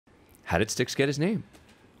How did Sticks get his name?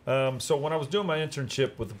 So when I was doing my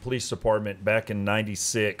internship with the police department back in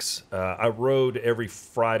 '96, I rode every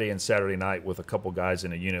Friday and Saturday night with a couple guys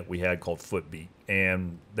in a unit we had called Footbeat,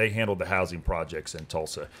 and they handled the housing projects in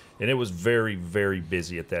Tulsa. And it was very, very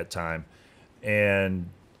busy at that time. And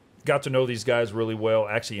got to know these guys really well.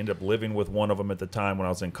 Actually ended up living with one of them at the time when I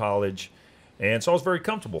was in college. And so I was very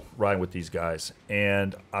comfortable riding with these guys.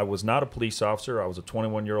 And I was not a police officer. I was a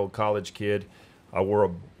 21-year-old college kid. I wore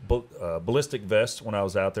a ballistic vest when I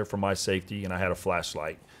was out there for my safety, and I had a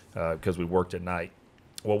flashlight because we worked at night.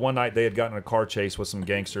 Well, one night they had gotten in a car chase with some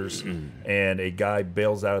gangsters, and a guy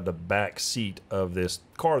bails out of the back seat of this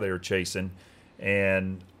car they were chasing,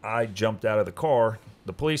 and I jumped out of the car,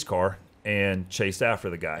 the police car, and chased after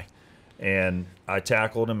the guy. And I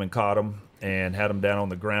tackled him and caught him and had him down on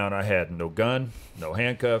the ground. I had no gun, no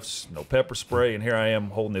handcuffs, no pepper spray, and here I am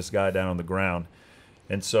holding this guy down on the ground.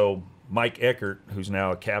 And so Mike Eckert, who's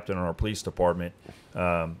now a captain in our police department,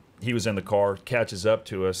 he was in the car, catches up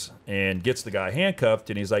to us, and gets the guy handcuffed,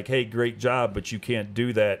 and he's like, hey, great job, but you can't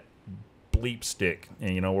do that bleep stick.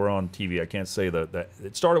 And, you know, we're on TV. I can't say that.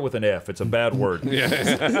 It started with an F. It's a bad word.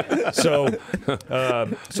 So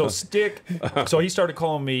stick. So he started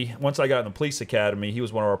calling me, once I got in the police academy, he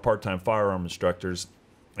was one of our part-time firearm instructors,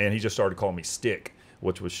 and he just started calling me Stick,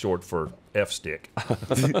 which was short for F-stick.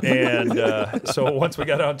 And so once we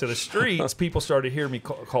got out into the streets, people started hearing me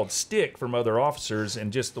called Stick from other officers,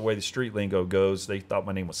 and just the way the street lingo goes, they thought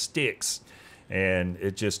my name was Sticks. And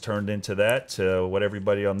it just turned into that, what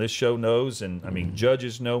everybody on this show knows. And, I mean,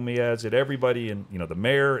 judges know me as it, everybody, and, you know, the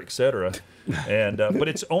mayor, et cetera. And, but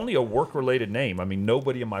it's only a work-related name. I mean,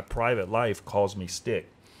 nobody in my private life calls me Stick.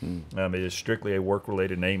 It is strictly a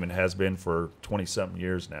work-related name and has been for 20-something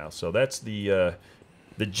years now. So that's the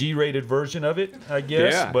G-rated version of it, I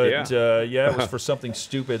guess. It was for something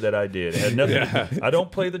stupid that I did. It had nothing. I don't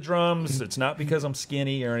play the drums. It's not because I'm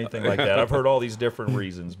skinny or anything like that. I've heard all these different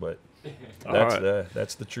reasons, but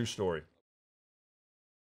that's the true story.